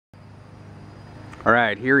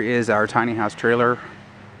Alright, here is our tiny house trailer,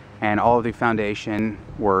 and all of the foundation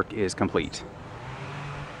work is complete.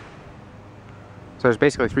 So there's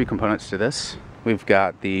basically three components to this. We've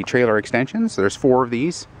got the trailer extensions. There's 4 of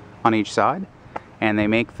these on each side, and they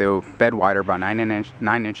make the bed wider by 9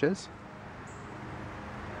 inches.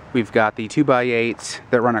 We've got the 2x8s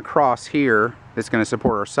that run across here that's going to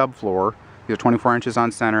support our subfloor. These are 24 inches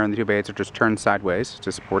on center, and the 2x8s are just turned sideways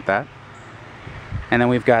to support that. And then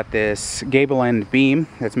we've got this gable end beam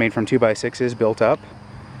that's made from 2x6s built up.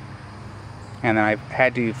 And then I've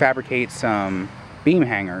had to fabricate some beam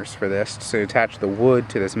hangers for this to attach the wood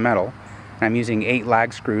to this metal. And I'm using 8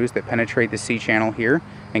 lag screws that penetrate the C-channel here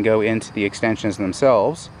and go into the extensions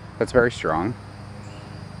themselves. That's very strong.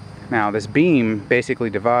 Now this beam basically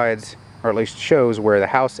divides, or at least shows, where the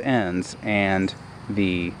house ends and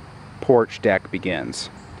the porch deck begins.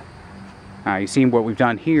 You see what we've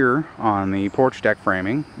done here on the porch deck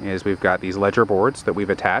framing is we've got these ledger boards that we've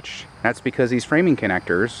attached. That's because these framing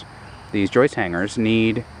connectors, these joist hangers,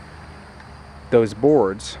 need those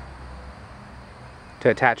boards to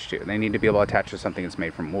attach to. They need to be able to attach to something that's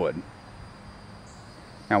made from wood.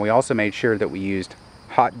 Now we also made sure that we used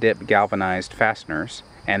hot dip galvanized fasteners,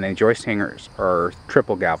 and the joist hangers are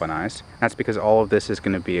triple galvanized. That's because all of this is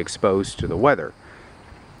going to be exposed to the weather.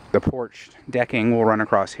 The porch decking will run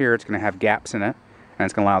across here. It's going to have gaps in it, and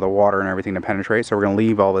it's going to allow the water and everything to penetrate. So we're going to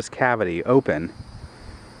leave all this cavity open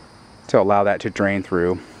to allow that to drain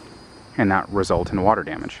through and not result in water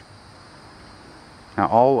damage. Now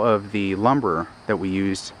all of the lumber that we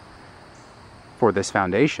used for this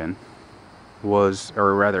foundation was,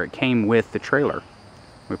 or rather it came with the trailer.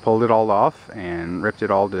 We pulled it all off and ripped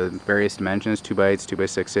it all to various dimensions, 2x8s,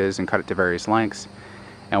 2x6s, and cut it to various lengths.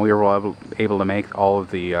 And we were able to make all of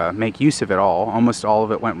the make use of it all. Almost all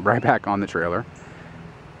of it went right back on the trailer.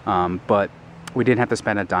 But we didn't have to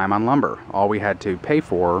spend a dime on lumber. All we had to pay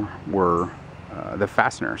for were the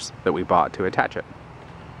fasteners that we bought to attach it.